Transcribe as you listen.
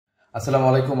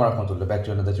Assalamualaikum warahmatullahi. Back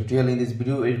to another tutorial. In this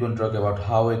video, we're going to talk about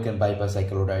how we can bypass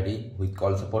iCloud ID with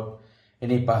call support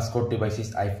any passcode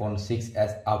devices iPhone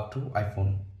 6s up to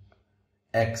iPhone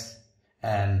X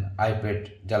and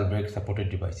iPad jailbreak supported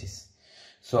devices.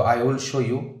 So I will show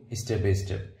you step by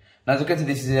step. Now as you can see,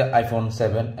 this is an iPhone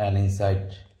 7 and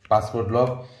inside passcode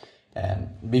lock.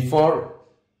 And before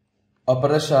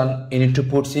operation, you need to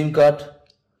put SIM card,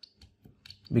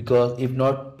 because if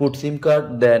not put SIM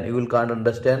card, then you will can't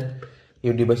understand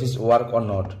your devices work or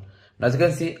not. Now as you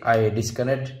can see, I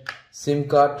disconnect SIM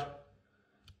card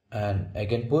and I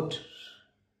can put,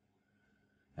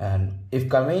 and if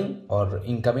coming or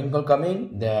incoming call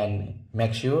coming, then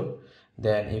make sure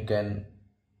then you can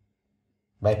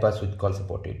bypass with call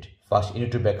supported. First you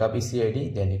need to backup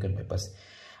𝐒𝐤𝐲𝐳, then you can bypass.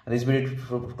 And this video is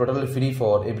totally free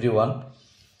for everyone.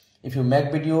 If you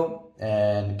make video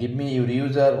and give me your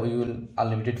user, we will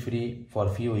unlimited free for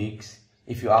few weeks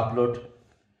if you upload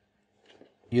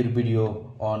your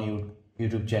video on your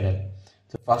YouTube channel.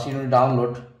 So first you need to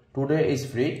download. Today is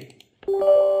free.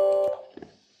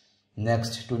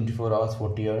 Next 24 hours,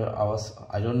 40 hours,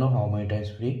 I don't know how many times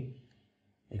free.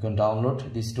 You can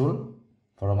download this tool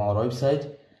from our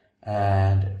website,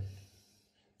 and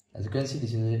as you can see,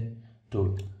 this is a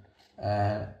tool.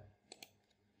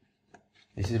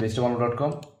 This is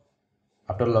bestofall.com.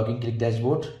 After login, click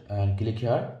dashboard and click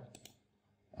here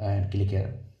and click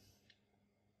here.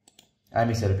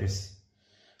 IME service,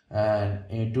 and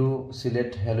you need to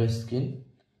select Hello Skin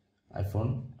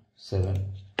iPhone 7,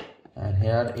 and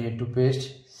here you need to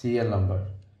paste serial number,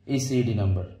 ECD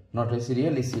number, not a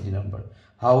serial, ECD number.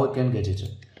 How we can get it?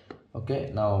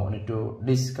 Okay, now I need to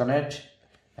disconnect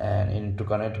and you need to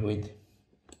connect with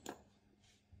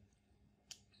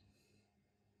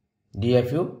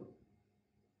DFU.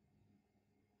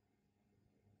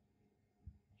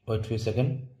 Wait for a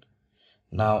second.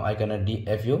 Now I connect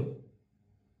DFU.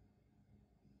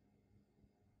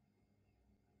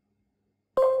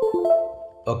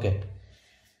 Okay,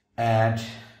 and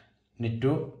need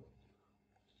to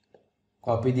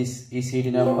copy this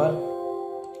ECD number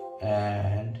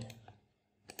and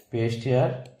paste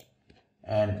here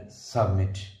and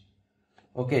submit.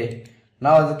 Okay,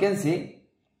 now as you can see,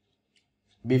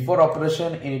 before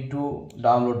operation you need to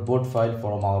download both file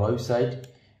from our website,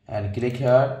 and click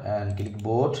here and click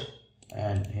both,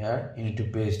 and here you need to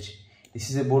paste. This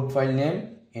is a both file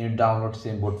name. You need to download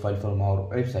same both file from our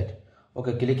website.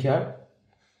 Okay, click here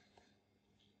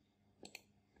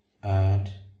and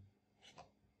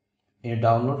you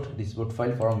download this both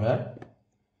file from here.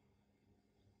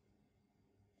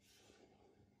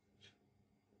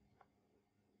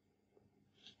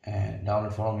 And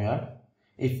download from here.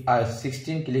 If iOS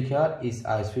 16, click here. Is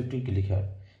iOS 15, click here.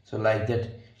 So like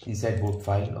that inside both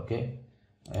file. Okay,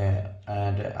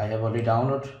 and I have already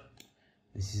downloaded.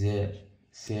 This is a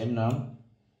same name.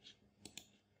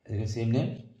 Same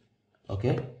name.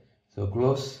 Okay, so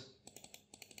close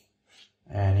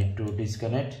and need to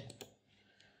disconnect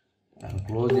and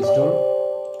close this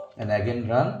tool and again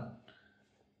run.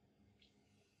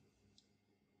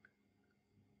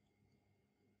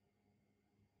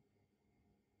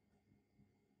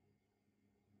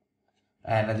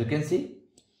 And as you can see,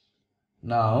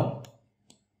 now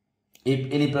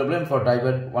if any problem for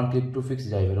driver, one click to fix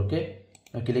driver. Okay,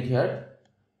 now click here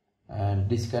and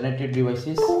disconnect your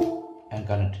devices and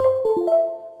connect.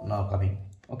 Now coming.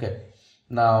 Okay,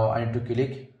 now I need to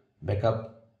click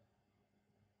backup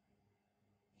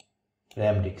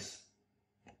RAM disk.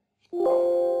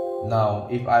 Now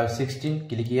if iOS 16,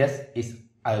 click yes. Is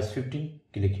iOS 15,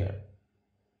 click here.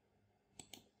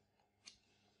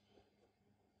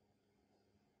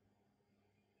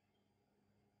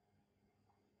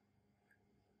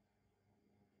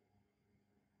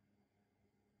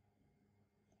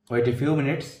 Wait a few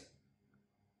minutes.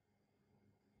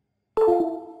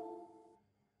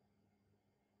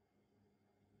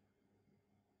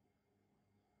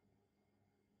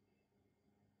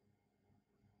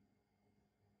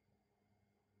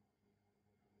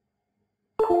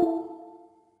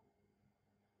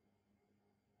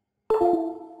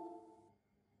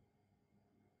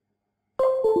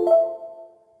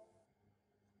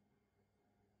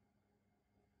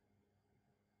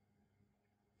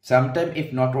 Sometime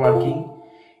if not working,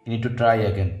 you need to try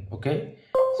again. Okay,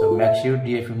 so make sure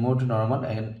DFU mode normal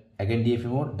and again DFU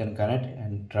mode, then connect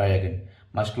and try again.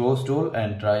 Must close tool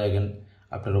and try again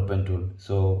after open tool.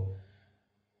 So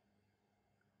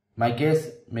my case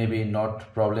maybe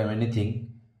not problem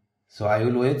anything, so I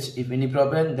will wait. If any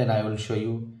problem, then I will show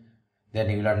you,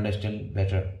 then you will understand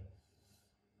better.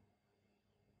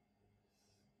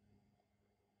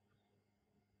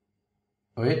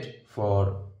 Wait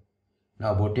for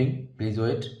Now booting, please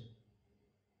wait.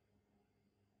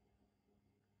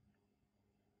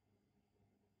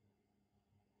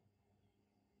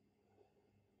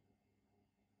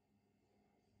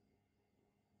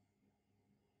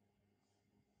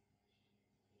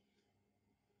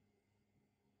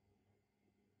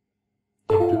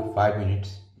 Take to 5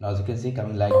 minutes. Now as you can see,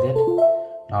 coming like that.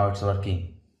 Now it's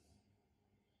working.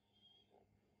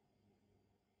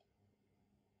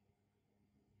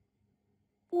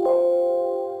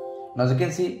 Now as you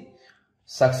can see,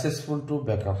 successful to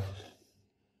backup.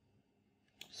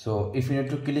 So if you need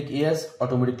to click yes,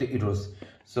 automatically erase.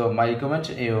 So my recommend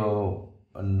you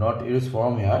not use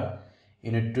from here.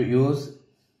 You need to use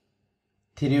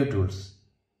𝐤𝐤 tools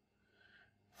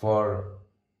for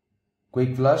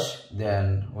quick flush,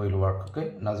 then will work.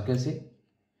 Okay, now as you can see,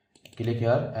 click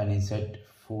here and inside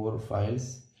 4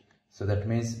 files. So that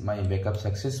means my backup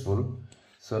successful.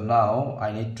 So now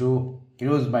I need to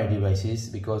erase my devices,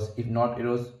 because if not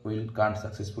erase, will can't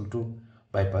successful to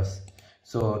bypass.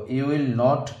 So you will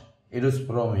not erase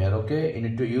from here. Okay, you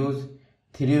need to use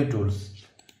𝐤𝐤 tools.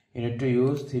 You need to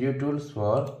use 𝐤𝐤 tools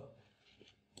for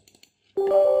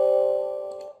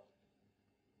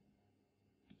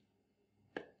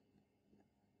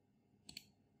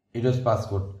erase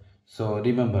passcode. So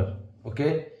remember,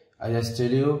 okay, I just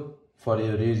tell you for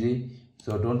your easy.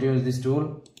 So don't use this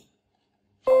tool.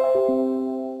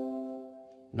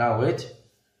 Now wait.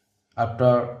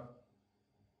 After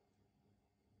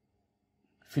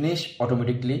finish,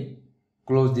 automatically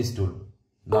close this tool.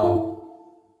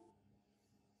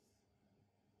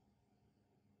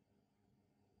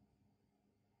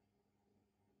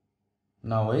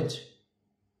 Now wait.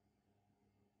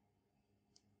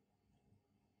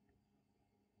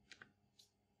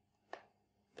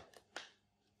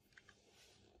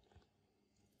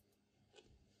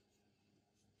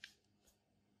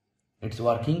 It's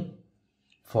working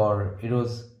for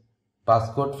erase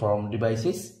passcode from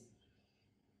devices.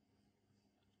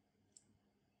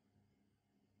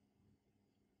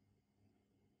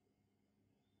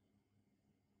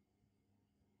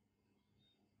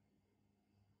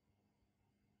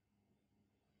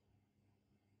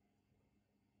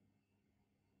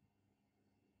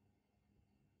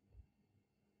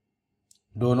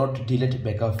 Do not delete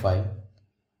backup file.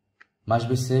 Must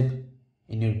be saved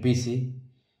in your PC,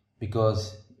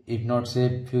 because if not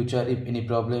saved, future if any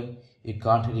problem, you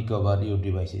can't recover your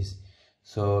devices.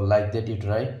 So like that you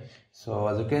try. So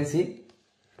as you can see,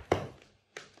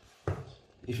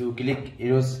 if you click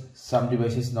erase, some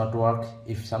devices not work.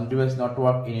 If some device not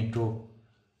work, you need to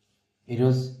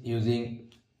erase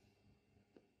using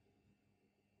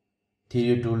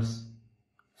𝐤𝐤 tools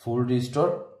full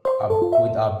restore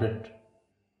with update.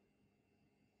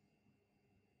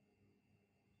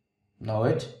 Now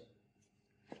wait,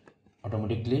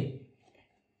 automatically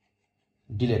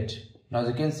delete. Now as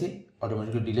you can see,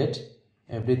 automatically delete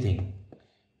everything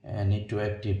and need to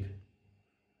active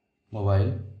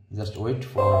mobile. Just wait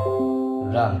for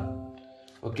run.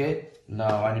 Okay,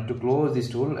 now I need to close this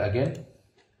tool again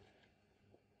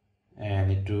and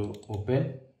need to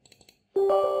open.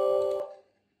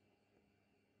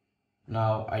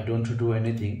 Now I don't do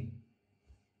anything.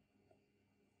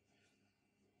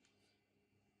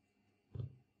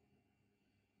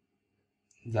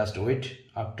 Just wait.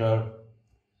 After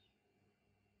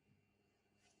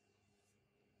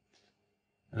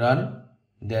run,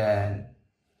 then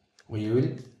we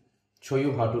will show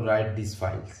you how to write these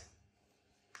files.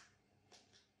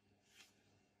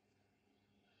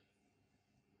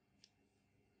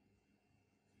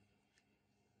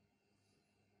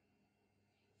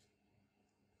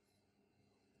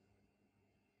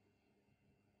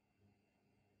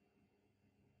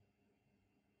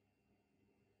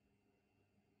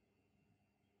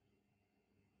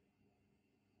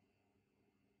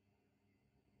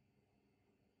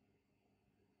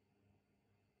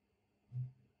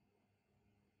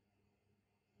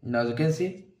 Now as you can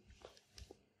see,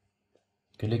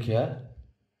 click here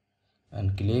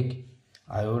and click.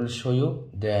 I will show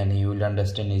you, then you will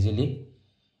understand easily.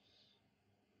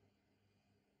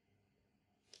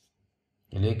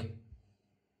 Click.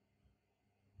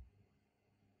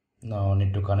 Now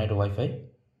need to connect Wi-Fi.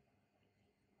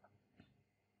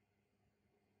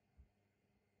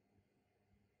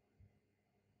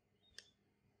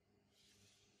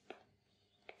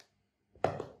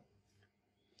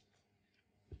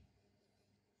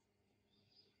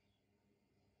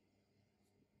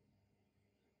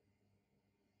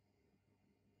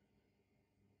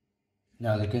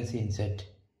 Now you can see inside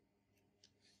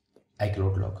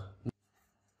iCloud log.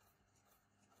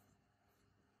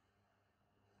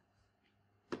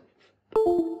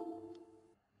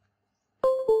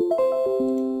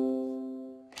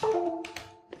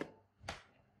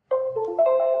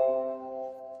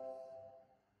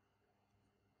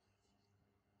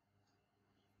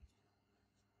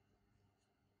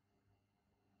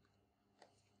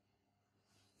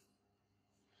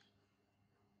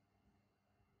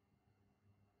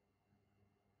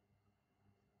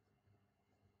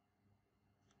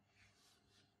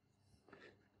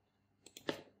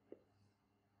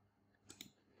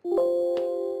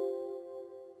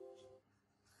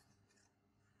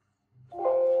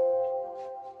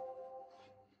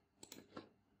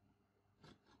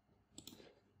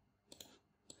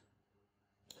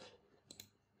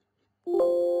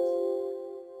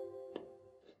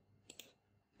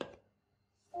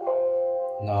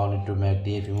 Now I need to make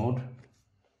DFE mode.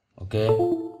 Okay.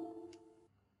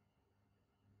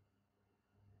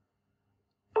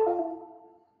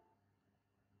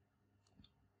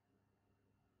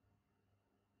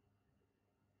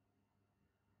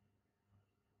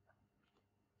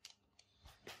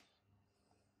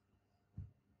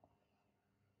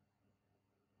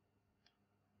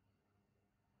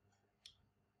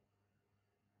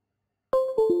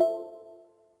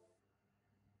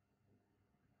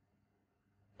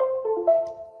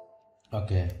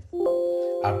 Okay.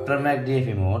 After make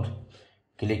DFE mode,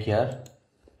 click here.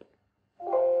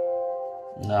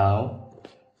 Now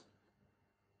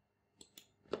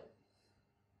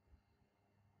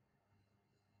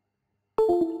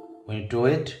we need to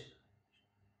wait.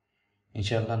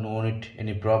 Inshallah, no need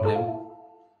any problem.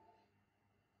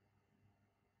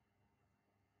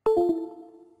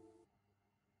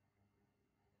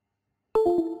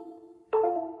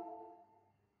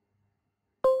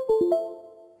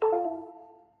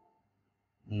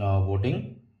 Now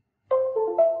voting.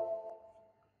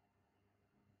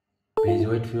 Please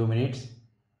wait few minutes.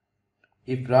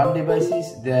 If run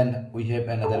devices, then we have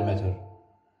another method.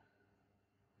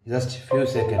 Just few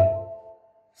seconds.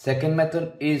 Second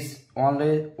method is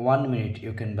only 1 minute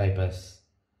you can bypass.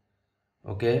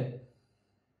 Okay.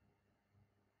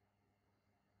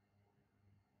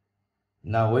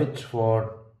 Now wait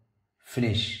for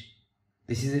finish.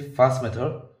 This is the first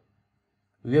method.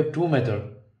 We have two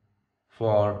methods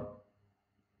for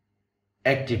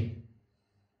active,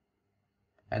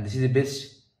 and this is the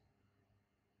best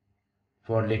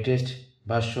for latest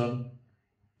version.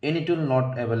 Any tool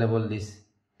not available this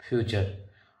future,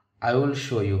 I will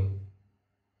show you.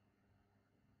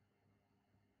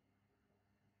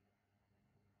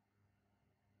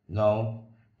 Now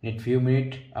need few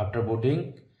minutes after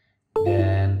booting,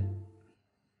 then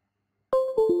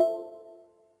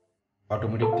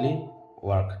automatically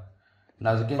work.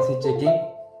 Now you can see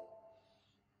checking,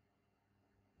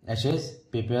 ashes,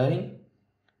 preparing,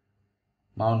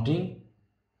 mounting.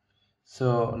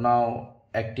 So now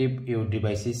active your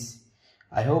devices.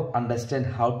 I hope understand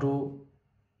how to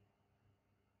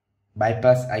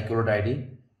bypass iCloud ID.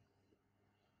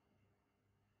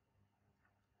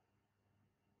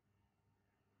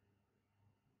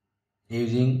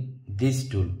 Using this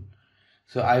tool.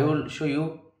 So I will show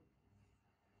you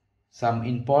some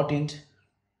important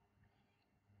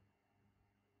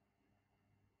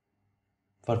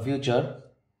for future.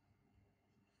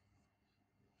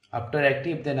 After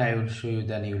active, then I will show you,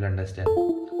 then you will understand.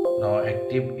 Now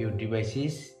active your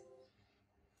devices.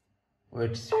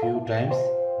 Wait few times.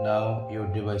 Now your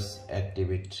device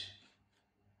activate.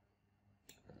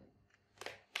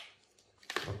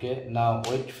 Okay, now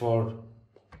wait for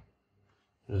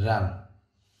run.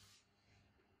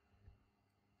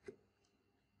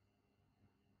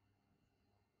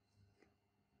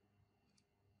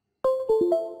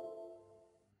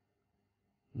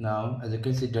 Now as you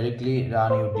can see, directly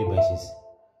run your devices.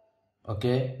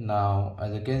 Okay, now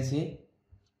as you can see,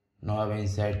 now I have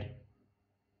inside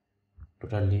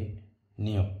totally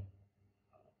new.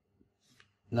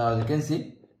 Now as you can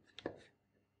see,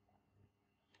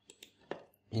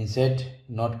 inside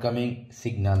not coming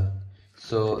signal,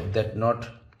 so that not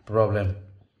problem.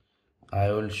 I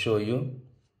will show you.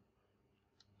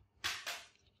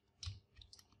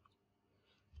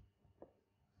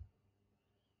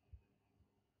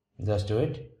 Just do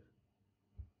it.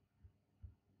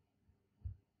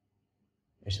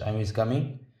 Its time is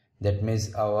coming. That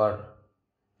means our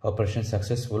operation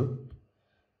successful.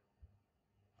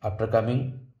 After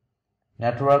coming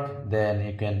network, then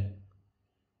you can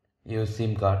use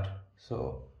SIM card.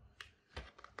 So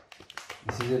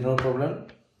this is no problem.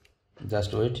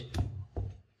 Just wait.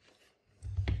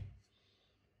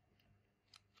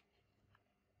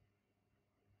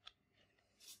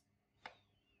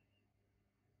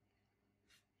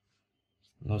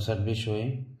 No service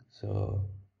showing, so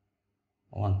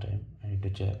one time I need to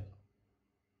check.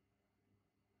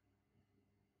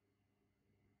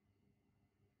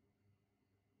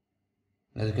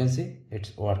 As you can see,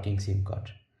 it's working SIM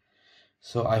card.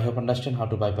 So I hope understand how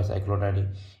to bypass iCloud ID.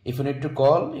 If you need to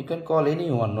call, you can call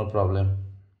anyone, no problem.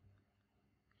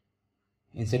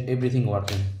 Inside everything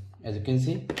working. As you can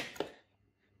see,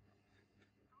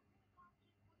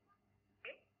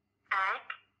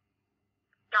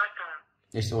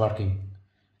 it's working.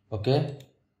 Okay,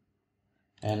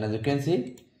 and as you can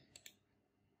see,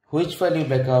 which file you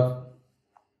backup,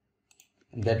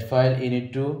 that file you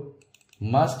need to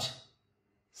must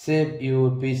save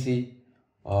your PC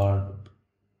or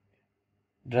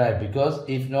drive, because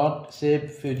if not save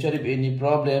future, if any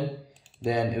problem,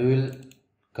 then you will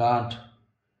can't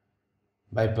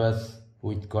bypass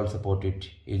with call supported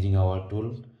using our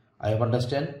tool. I hope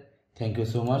understand. Thank you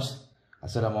so much.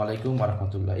 Assalamu alaikum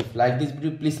warahmatullah. If like this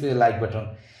video, please click the like button.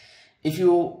 If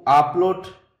you upload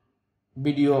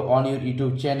video on your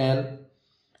YouTube channel,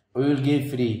 we will give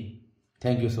free.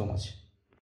 Thank you so much.